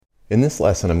In this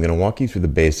lesson, I'm going to walk you through the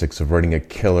basics of writing a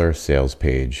killer sales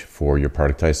page for your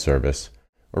productized service,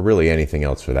 or really anything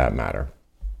else for that matter.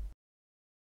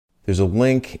 There's a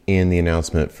link in the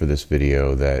announcement for this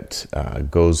video that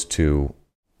goes to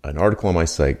an article on my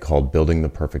site called Building the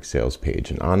Perfect Sales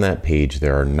Page. And on that page,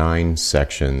 there are 9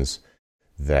 sections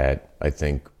that I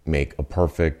think make a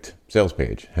perfect sales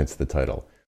page, hence the title.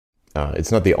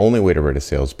 It's not the only way to write a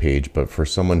sales page, but for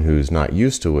someone who's not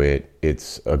used to it,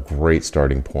 it's a great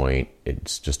starting point.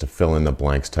 It's just a fill in the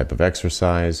blanks type of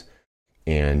exercise,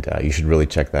 and you should really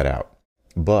check that out.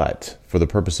 But for the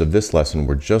purpose of this lesson,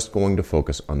 we're just going to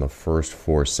focus on the first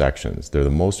 4 sections. They're the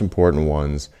most important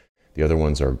ones. The other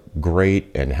ones are great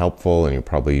and helpful, and you'll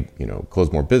probably,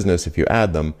 close more business if you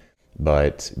add them.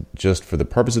 But just for the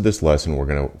purpose of this lesson, we're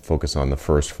going to focus on the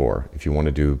first 4. If you want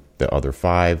to do the other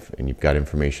 5 and you've got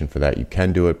information for that, you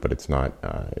can do it, but it's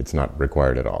not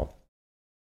required at all.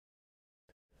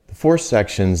 The 4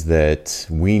 sections that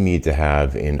we need to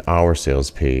have in our sales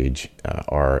page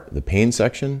are the pain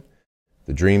section,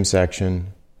 the dream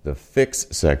section, the fix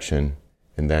section,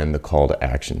 and then the call to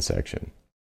action section.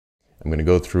 I'm going to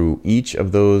go through each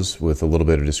of those with a little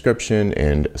bit of description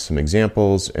and some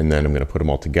examples, and then I'm going to put them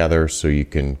all together so you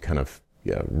can kind of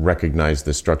recognize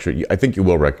the structure. I think you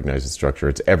will recognize the structure.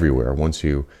 It's everywhere. Once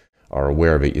you are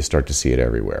aware of it, you start to see it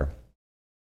everywhere.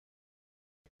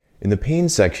 In the pain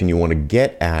section, you want to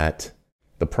get at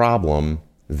the problem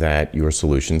that your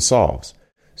solution solves.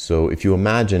 So if you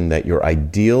imagine that your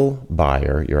ideal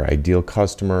buyer, your ideal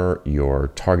customer, your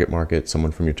target market,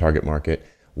 someone from your target market,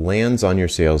 lands on your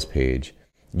sales page,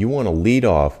 you want to lead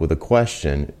off with a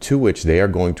question to which they are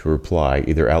going to reply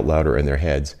either out loud or in their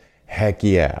heads, heck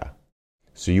yeah.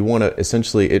 So you want to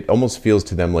essentially, it almost feels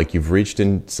to them like you've reached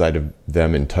inside of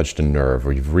them and touched a nerve,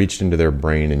 or you've reached into their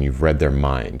brain and you've read their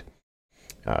mind.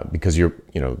 Because we're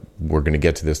going to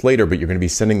get to this later, but you're going to be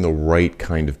sending the right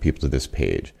kind of people to this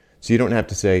page. So you don't have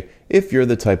to say, if you're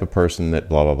the type of person that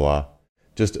blah, blah, blah.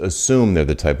 Just assume they're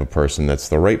the type of person that's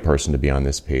the right person to be on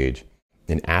this page,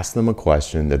 and ask them a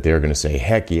question that they're going to say,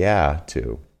 heck yeah,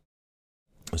 to.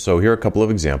 So here are a couple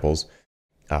of examples.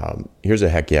 Here's a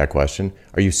heck yeah question.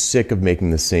 Are you sick of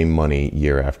making the same money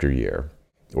year after year?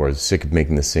 Or sick of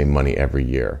making the same money every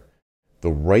year?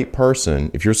 The right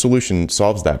person, if your solution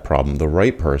solves that problem, the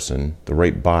right person, the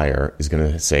right buyer is going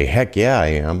to say, heck yeah, I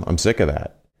am. I'm sick of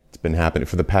that. It's been happening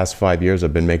for the past 5 years.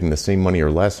 I've been making the same money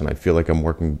or less, and I feel like I'm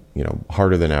working,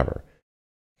 harder than ever.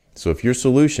 So if your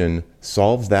solution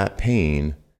solves that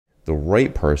pain, the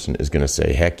right person is going to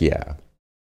say, heck yeah.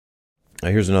 Now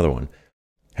here's another one.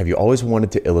 Have you always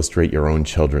wanted to illustrate your own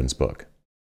children's book?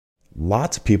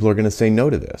 Lots of people are going to say no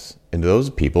to this. And those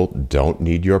people don't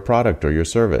need your product or your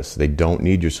service. They don't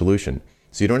need your solution.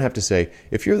 So you don't have to say,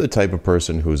 if you're the type of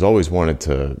person who's always wanted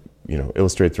to,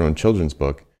 illustrate their own children's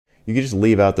book, you can just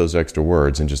leave out those extra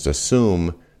words and just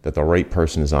assume that the right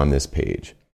person is on this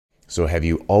page. So have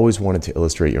you always wanted to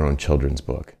illustrate your own children's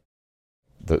book?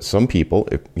 Some people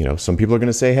are going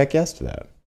to say heck yes to that.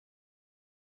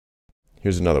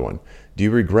 Here's another one. Do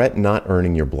you regret not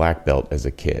earning your black belt as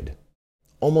a kid?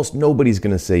 Almost nobody's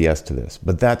going to say yes to this,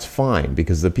 but that's fine,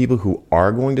 because the people who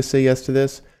are going to say yes to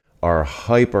this are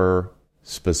hyper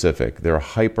specific. They're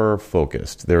hyper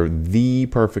focused. They're the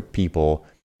perfect people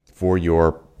for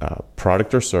your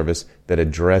product or service that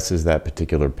addresses that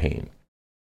particular pain.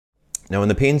 Now in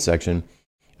the pain section,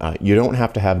 you don't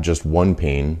have to have just one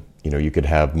pain. You could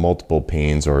have multiple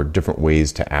pains or different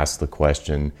ways to ask the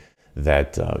question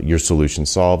that your solution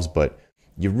solves, but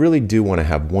you really do want to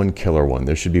have one killer one.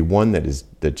 There should be one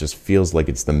that just feels like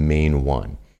it's the main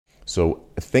one. So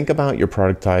think about your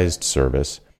productized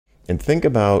service and think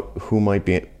about who might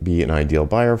be an ideal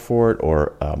buyer for it,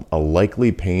 or a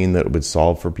likely pain that it would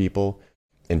solve for people,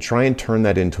 and try and turn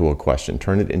that into a question.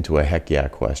 Turn it into a heck yeah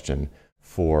question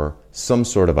for some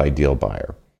sort of ideal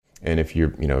buyer. And if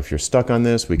you're stuck on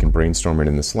this, we can brainstorm it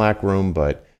in the Slack room,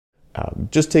 but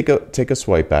just take a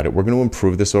swipe at it. We're going to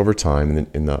improve this over time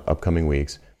in the upcoming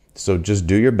weeks. So just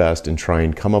do your best and try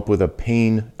and come up with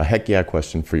a heck yeah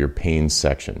question for your pain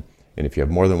section. And if you have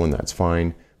more than one, that's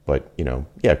fine. But,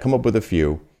 come up with a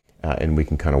few and we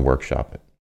can kind of workshop it.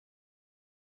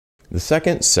 The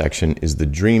second section is the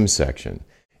dream section.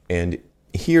 And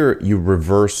here you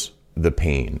reverse the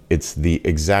pain. It's the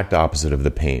exact opposite of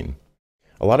the pain.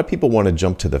 A lot of people want to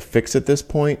jump to the fix at this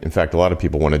point. In fact, a lot of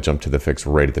people want to jump to the fix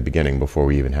right at the beginning before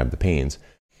we even have the pains.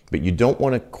 But you don't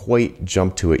want to quite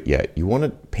jump to it yet. You want to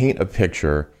paint a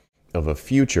picture of a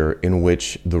future in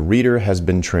which the reader has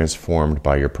been transformed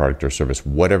by your product or service,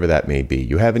 whatever that may be.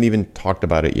 You haven't even talked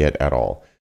about it yet at all.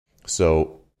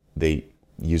 So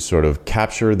you sort of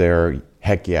capture their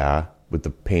heck yeah with the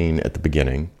pain at the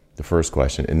beginning. the first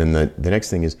question. And then the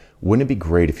next thing is, wouldn't it be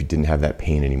great if you didn't have that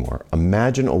pain anymore?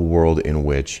 Imagine a world in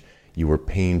which you were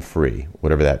pain-free,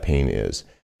 whatever that pain is.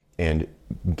 And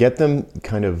get them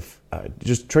kind of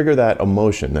just trigger that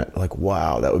emotion that like,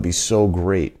 wow, that would be so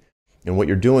great. And what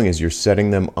you're doing is you're setting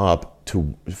them up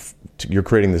to you're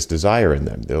creating this desire in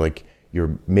them. They're like,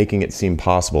 you're making it seem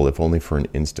possible, if only for an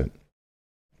instant.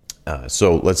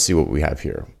 So let's see what we have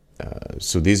here.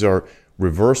 So these are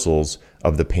reversals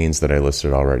of the pains that I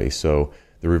listed already. So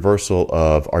the reversal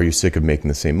of, are you sick of making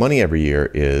the same money every year,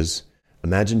 is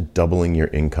imagine doubling your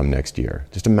income next year.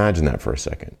 Just imagine that for a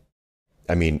second.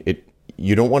 I mean,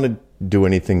 you don't want to do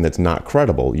anything that's not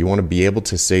credible. You want to be able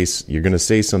to say, you're going to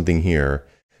say something here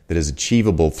that is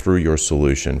achievable through your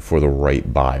solution for the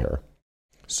right buyer.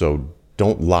 So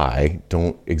don't lie,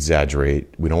 don't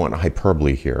exaggerate. We don't want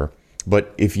hyperbole here.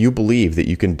 But if you believe that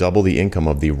you can double the income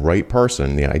of the right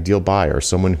person, the ideal buyer,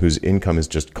 someone whose income is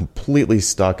just completely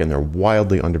stuck and they're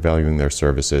wildly undervaluing their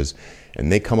services,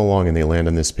 and they come along and they land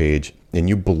on this page, and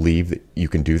you believe that you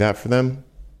can do that for them,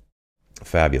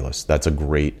 fabulous. That's a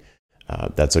great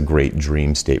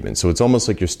dream statement. So it's almost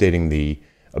like you're stating the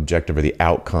objective or the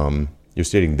outcome. You're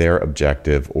stating their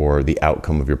objective or the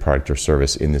outcome of your product or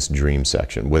service in this dream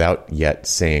section without yet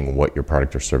saying what your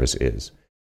product or service is.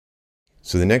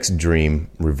 So the next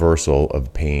dream reversal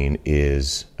of pain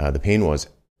is, the pain was,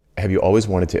 have you always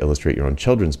wanted to illustrate your own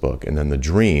children's book? And then the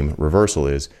dream reversal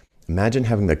is, imagine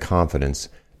having the confidence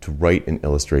to write and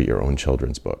illustrate your own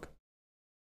children's book.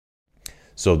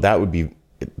 So that would be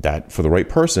that for the right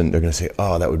person, they're going to say,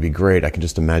 oh, that would be great. I can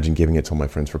just imagine giving it to my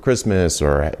friends for Christmas,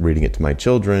 or reading it to my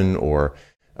children, or,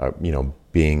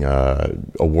 being a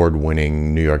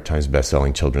award-winning New York Times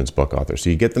bestselling children's book author.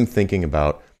 So you get them thinking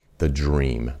about the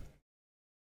dream.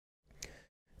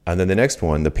 And then the next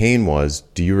one, the pain was,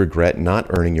 do you regret not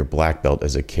earning your black belt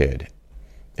as a kid?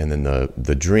 And then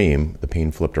the dream, the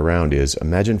pain flipped around, is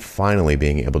imagine finally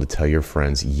being able to tell your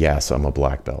friends, yes, I'm a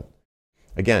black belt.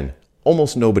 Again,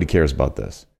 almost nobody cares about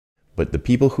this, but the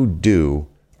people who do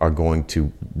are going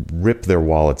to rip their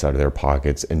wallets out of their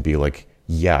pockets and be like,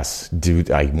 yes,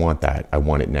 dude, I want that. I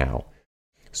want it now.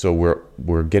 So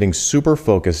we're getting super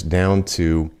focused down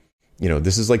to,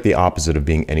 this is like the opposite of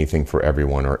being anything for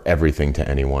everyone or everything to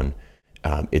anyone.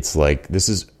 It's like, this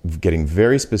is getting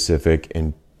very specific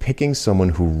and picking someone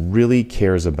who really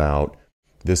cares about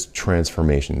this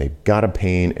transformation. They've got a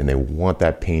pain and they want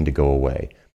that pain to go away.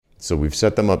 So we've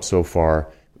set them up so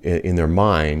far in their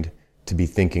mind to be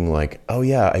thinking like, oh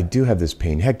yeah, I do have this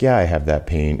pain. Heck yeah, I have that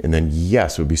pain. And then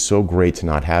yes, it would be so great to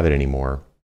not have it anymore.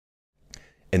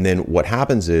 And then what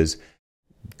happens is,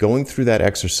 going through that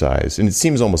exercise, and it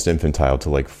seems almost infantile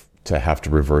to have to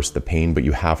reverse the pain, but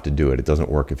you have to do it. It doesn't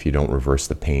work if you don't reverse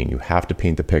the pain. You have to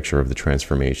paint the picture of the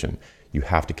transformation. You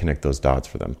have to connect those dots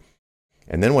for them.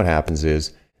 And then what happens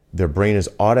is their brain is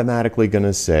automatically going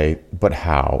to say, but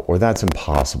how? Or that's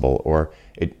impossible. Or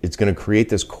it's going to create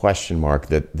this question mark,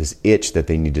 this itch that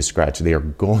they need to scratch. They are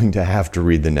going to have to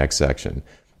read the next section.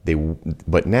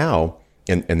 But now,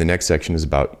 and the next section is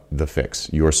about the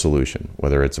fix, your solution,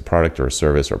 whether it's a product or a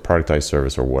service or productized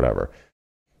service or whatever.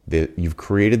 You've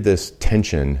created this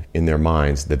tension in their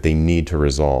minds that they need to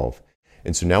resolve.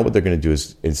 And so now what they're going to do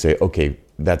is say, okay,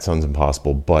 that sounds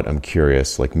impossible, but I'm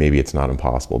curious, like maybe it's not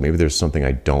impossible. Maybe there's something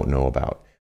I don't know about.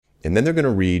 And then they're going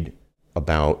to read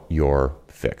about your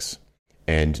fix.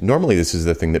 And normally this is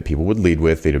the thing that people would lead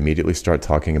with. They'd immediately start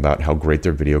talking about how great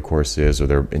their video course is, or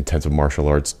their intensive martial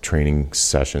arts training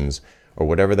sessions, or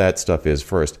whatever that stuff is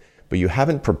first. But you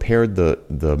haven't prepared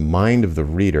the mind of the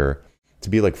reader to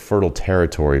be like fertile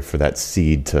territory for that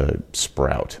seed to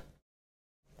sprout.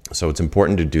 So it's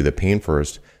important to do the pain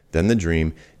first, then the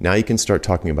dream. Now you can start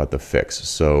talking about the fix.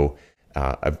 So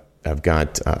I've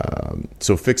got,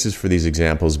 so fixes for these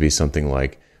examples be something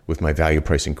like, with my value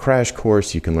pricing crash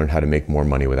course, you can learn how to make more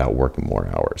money without working more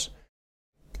hours.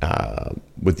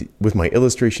 With my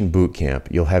illustration boot camp,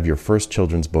 you'll have your first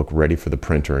children's book ready for the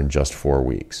printer in just 4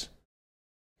 weeks.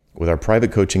 With our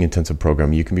private coaching intensive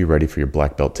program, you can be ready for your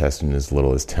black belt test in as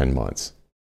little as 10 months.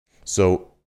 So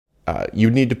you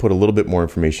need to put a little bit more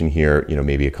information here,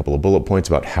 maybe a couple of bullet points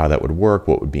about how that would work,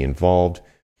 what would be involved,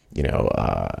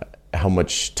 how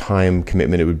much time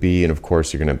commitment it would be. And of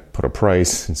course, you're going to put a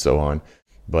price and so on.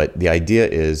 But the idea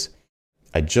is,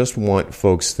 I just want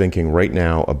folks thinking right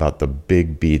now about the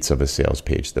big beats of a sales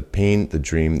page, the pain, the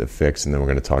dream, the fix, and then we're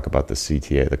going to talk about the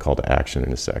CTA, the call to action,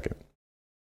 in a second.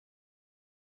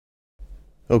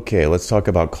 Okay, let's talk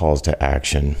about calls to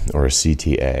action, or a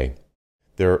CTA.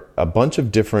 There are a bunch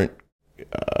of different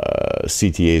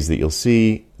CTAs that you'll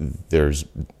see. There's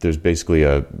basically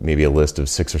maybe a list of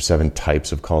 6 or 7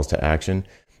 types of calls to action.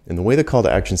 And the way the call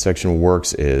to action section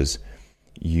works is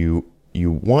you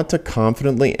want to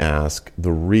confidently ask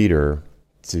the reader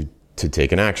to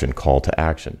take an action, call to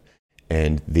action.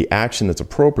 And the action that's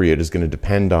appropriate is going to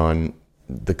depend on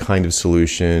the kind of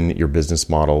solution, your business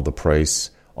model, the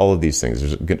price, all of these things.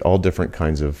 There's all different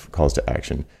kinds of calls to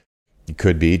action. It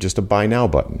could be just a buy now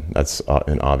button. That's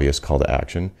an obvious call to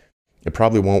action. It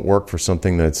probably won't work for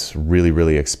something that's really,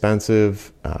 really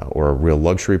expensive or a real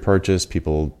luxury purchase.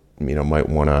 People, might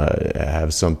want to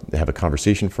have a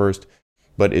conversation first.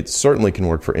 But it certainly can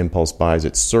work for impulse buys.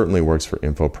 It certainly works for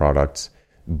info products,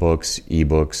 books,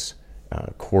 ebooks,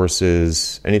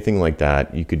 courses, anything like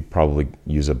that. You could probably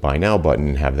use a buy now button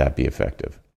and have that be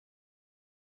effective.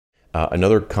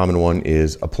 Another common one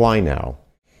is apply now,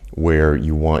 where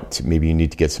you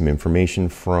need to get some information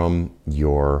from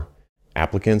your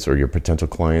applicants or your potential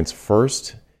clients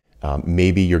first.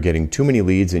 Maybe you're getting too many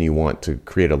leads and you want to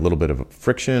create a little bit of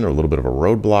friction or a little bit of a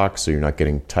roadblock, so you're not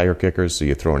getting tire kickers, so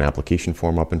you throw an application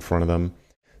form up in front of them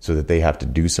so that they have to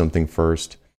do something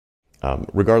first.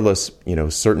 Regardless,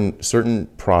 certain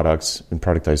products and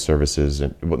productized services,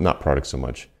 and not products so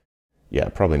much. Yeah,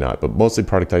 probably not, but mostly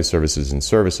productized services and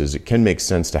services, it can make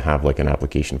sense to have like an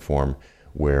application form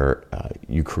where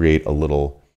you create a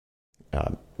little,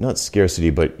 not scarcity,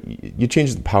 but you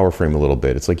change the power frame a little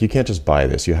bit. It's like you can't just buy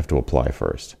this, you have to apply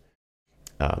first.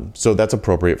 So that's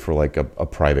appropriate for like a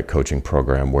private coaching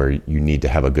program where you need to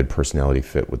have a good personality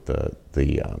fit with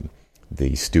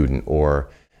the student, or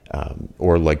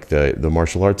like the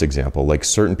martial arts example, like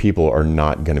certain people are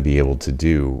not going to be able to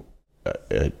do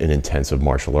an intensive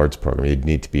martial arts program. You'd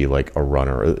need to be like a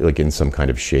runner, like in some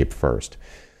kind of shape first.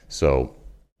 So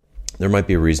there might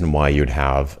be a reason why you'd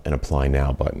have an apply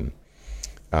now button.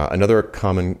 Another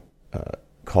common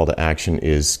call to action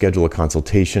is schedule a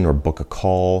consultation or book a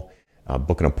call,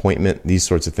 book an appointment, these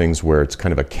sorts of things where it's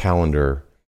kind of a calendar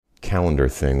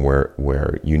thing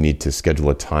where you need to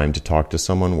schedule a time to talk to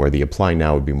someone, where the apply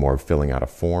now would be more filling out a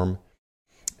form.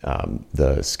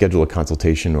 The schedule a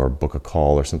consultation or book a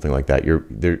call or something like that,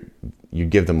 you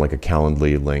give them like a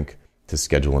Calendly link to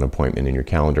schedule an appointment in your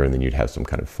calendar, and then you'd have some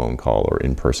kind of phone call or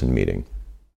in-person meeting.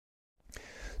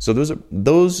 So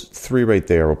those three right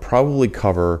there will probably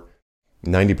cover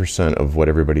 90% of what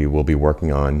everybody will be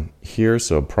working on here.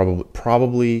 So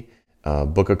probably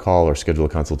book a call or schedule a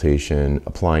consultation,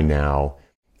 apply now,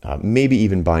 maybe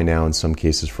even buy now in some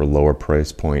cases for lower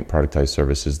price point productized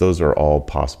services. Those are all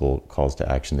possible calls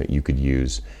to action that you could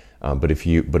use. But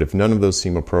if none of those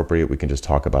seem appropriate, we can just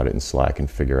talk about it in Slack and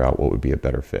figure out what would be a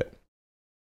better fit.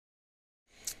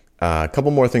 A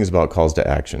couple more things about calls to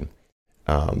action.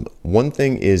 One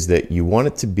thing is that you want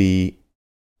it to be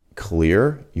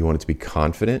clear. You want it to be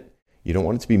confident. You don't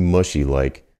want it to be mushy,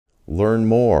 like learn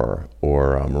more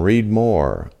or read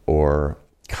more or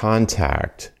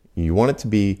contact. You want it to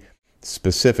be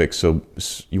specific. So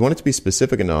you want it to be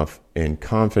specific enough and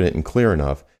confident and clear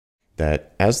enough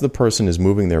that as the person is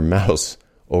moving their mouse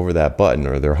over that button,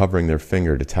 or they're hovering their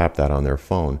finger to tap that on their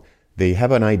phone, they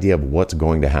have an idea of what's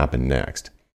going to happen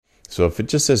next. So if it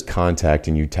just says contact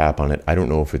and you tap on it, I don't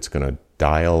know if it's going to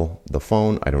dial the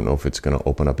phone. I don't know if it's going to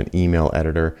open up an email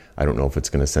editor. I don't know if it's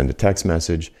going to send a text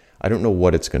message. I don't know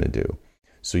what it's going to do.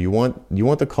 So you want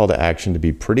the call to action to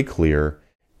be pretty clear,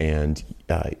 and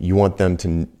you want them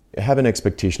to have an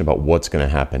expectation about what's going to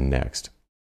happen next.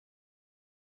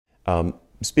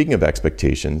 Speaking of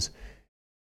expectations,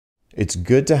 it's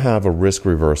good to have a risk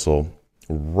reversal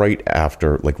right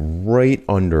after, like right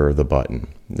under the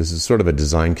button. This is sort of a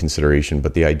design consideration,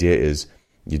 but the idea is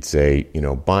you'd say,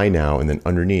 buy now, and then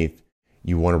underneath,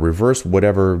 you want to reverse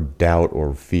whatever doubt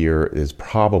or fear is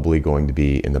probably going to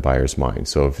be in the buyer's mind.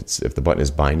 So if the button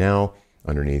is buy now,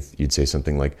 underneath, you'd say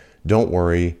something like, don't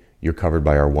worry, you're covered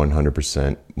by our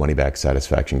 100% money back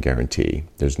satisfaction guarantee.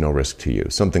 There's no risk to you,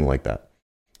 something like that.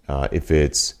 If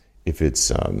it's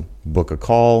book a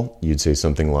call, you'd say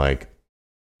something like,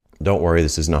 don't worry,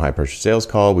 this isn't a high pressure sales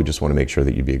call. We just want to make sure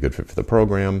that you'd be a good fit for the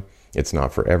program. It's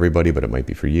not for everybody, but it might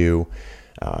be for you.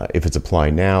 If it's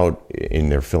apply now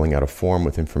and they're filling out a form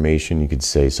with information, you could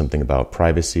say something about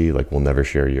privacy, like we'll never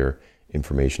share your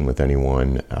information with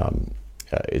anyone.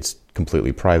 It's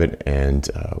completely private and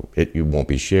it won't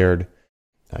be shared.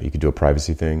 You could do a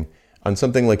privacy thing. On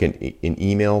something like an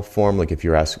email form, like if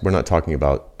you're asked, we're not talking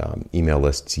about email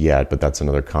lists yet, but that's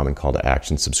another common call to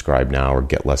action, subscribe now or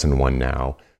get lesson 1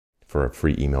 now for a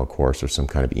free email course or some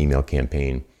kind of email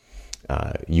campaign.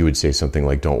 You would say something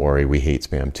like, don't worry, we hate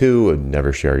spam too, and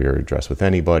never share your address with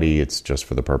anybody. It's just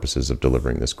for the purposes of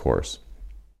delivering this course.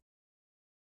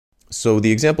 So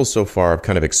the examples so far have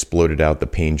kind of exploded out the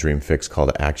pain, dream, fix call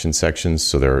to action sections,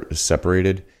 so they're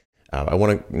separated. I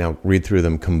want to now read through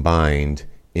them combined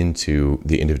into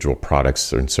the individual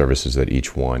products and services that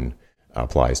each one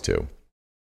applies to.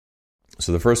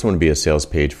 So the first one would be a sales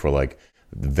page for like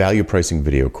the value pricing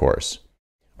video course.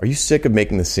 Are you sick of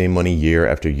making the same money year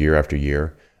after year after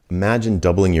year? Imagine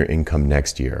doubling your income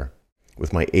next year.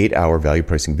 With my 8-hour value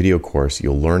pricing video course,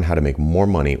 you'll learn how to make more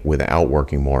money without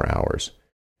working more hours.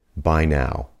 Buy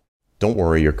now. Don't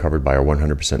worry, you're covered by our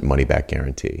 100% money back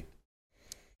guarantee.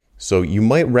 So you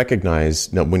might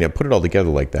recognize, now when I put it all together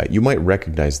like that, you might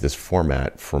recognize this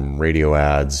format from radio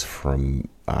ads, from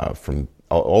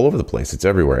all over the place. It's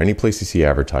everywhere. Any place you see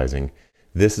advertising,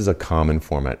 this is a common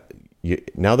format.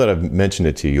 Now that I've mentioned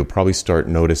it to you, you'll probably start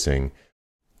noticing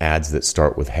ads that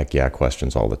start with heck yeah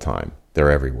questions all the time.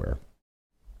 They're everywhere.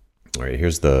 All right,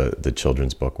 here's the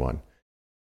children's book one.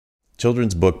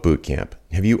 Children's Book Bootcamp.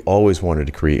 Have you always wanted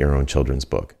to create your own children's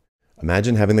book?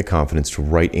 Imagine having the confidence to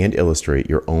write and illustrate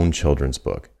your own children's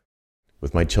book.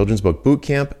 With my Children's Book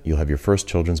Bootcamp, you'll have your first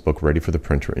children's book ready for the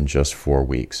printer in just 4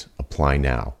 weeks. Apply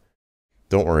now.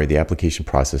 Don't worry, the application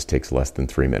process takes less than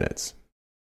 3 minutes.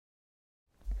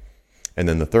 And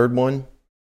then the third one,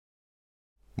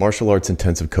 Martial Arts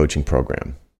Intensive Coaching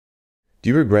Program.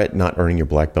 Do you regret not earning your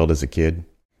black belt as a kid?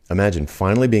 Imagine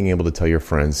finally being able to tell your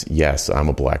friends, yes, I'm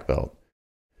a black belt.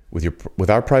 With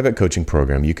our private coaching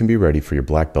program, you can be ready for your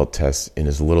black belt tests in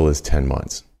as little as 10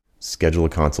 months. Schedule a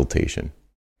consultation.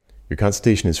 Your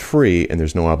consultation is free and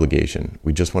there's no obligation.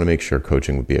 We just want to make sure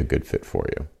coaching would be a good fit for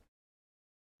you.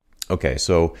 Okay,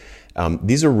 so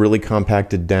these are really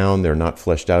compacted down. They're not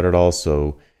fleshed out at all.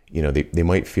 So, they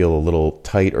might feel a little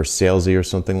tight or salesy or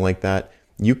something like that.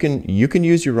 You can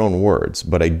use your own words,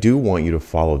 but I do want you to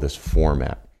follow this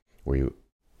format where you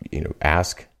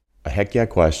ask a heck yeah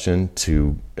question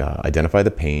to identify the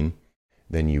pain,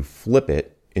 then you flip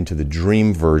it into the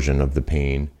dream version of the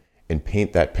pain and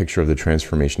paint that picture of the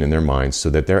transformation in their minds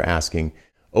so that they're asking,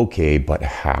 okay, but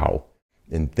how?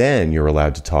 And then you're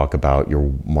allowed to talk about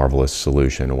your marvelous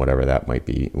solution or whatever might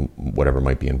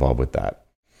be involved with that.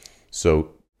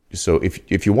 So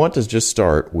if you want to just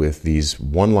start with these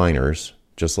one-liners,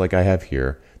 just like I have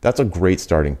here, that's a great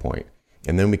starting point.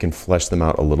 And then we can flesh them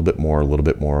out a little bit more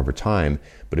over time.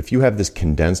 But if you have this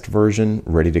condensed version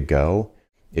ready to go,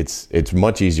 it's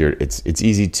much easier. It's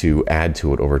easy to add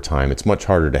to it over time. It's much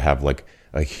harder to have like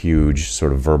a huge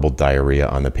sort of verbal diarrhea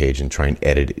on the page and try and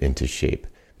edit it into shape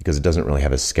because it doesn't really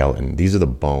have a skeleton. These are the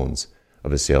bones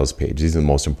of a sales page. These are the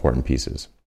most important pieces.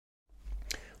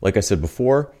 Like I said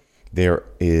before, there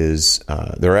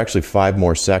are actually 5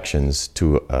 more sections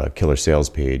to a killer sales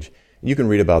page. You can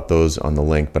read about those on the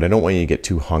link, but I don't want you to get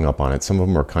too hung up on it. Some of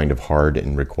them are kind of hard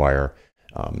and require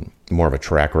more of a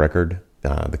track record,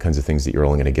 the kinds of things that you're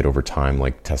only going to get over time,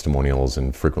 like testimonials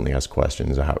and frequently asked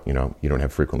questions. How you don't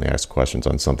have frequently asked questions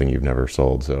on something you've never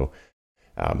sold. So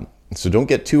don't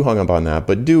get too hung up on that,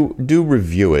 but do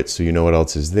review it so you know what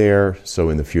else is there. So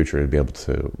in the future, you'll be able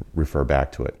to refer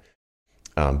back to it.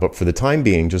 But for the time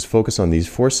being, just focus on these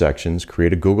 4 sections.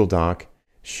 Create a Google Doc.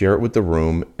 Share it with the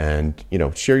room and,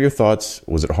 share your thoughts.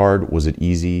 Was it hard? Was it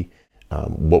easy?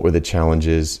 What were the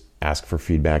challenges? Ask for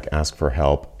feedback, ask for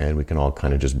help, and we can all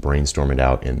kind of just brainstorm it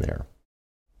out in there.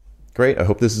 Great. I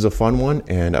hope this is a fun one,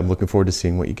 and I'm looking forward to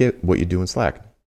seeing what you do in Slack.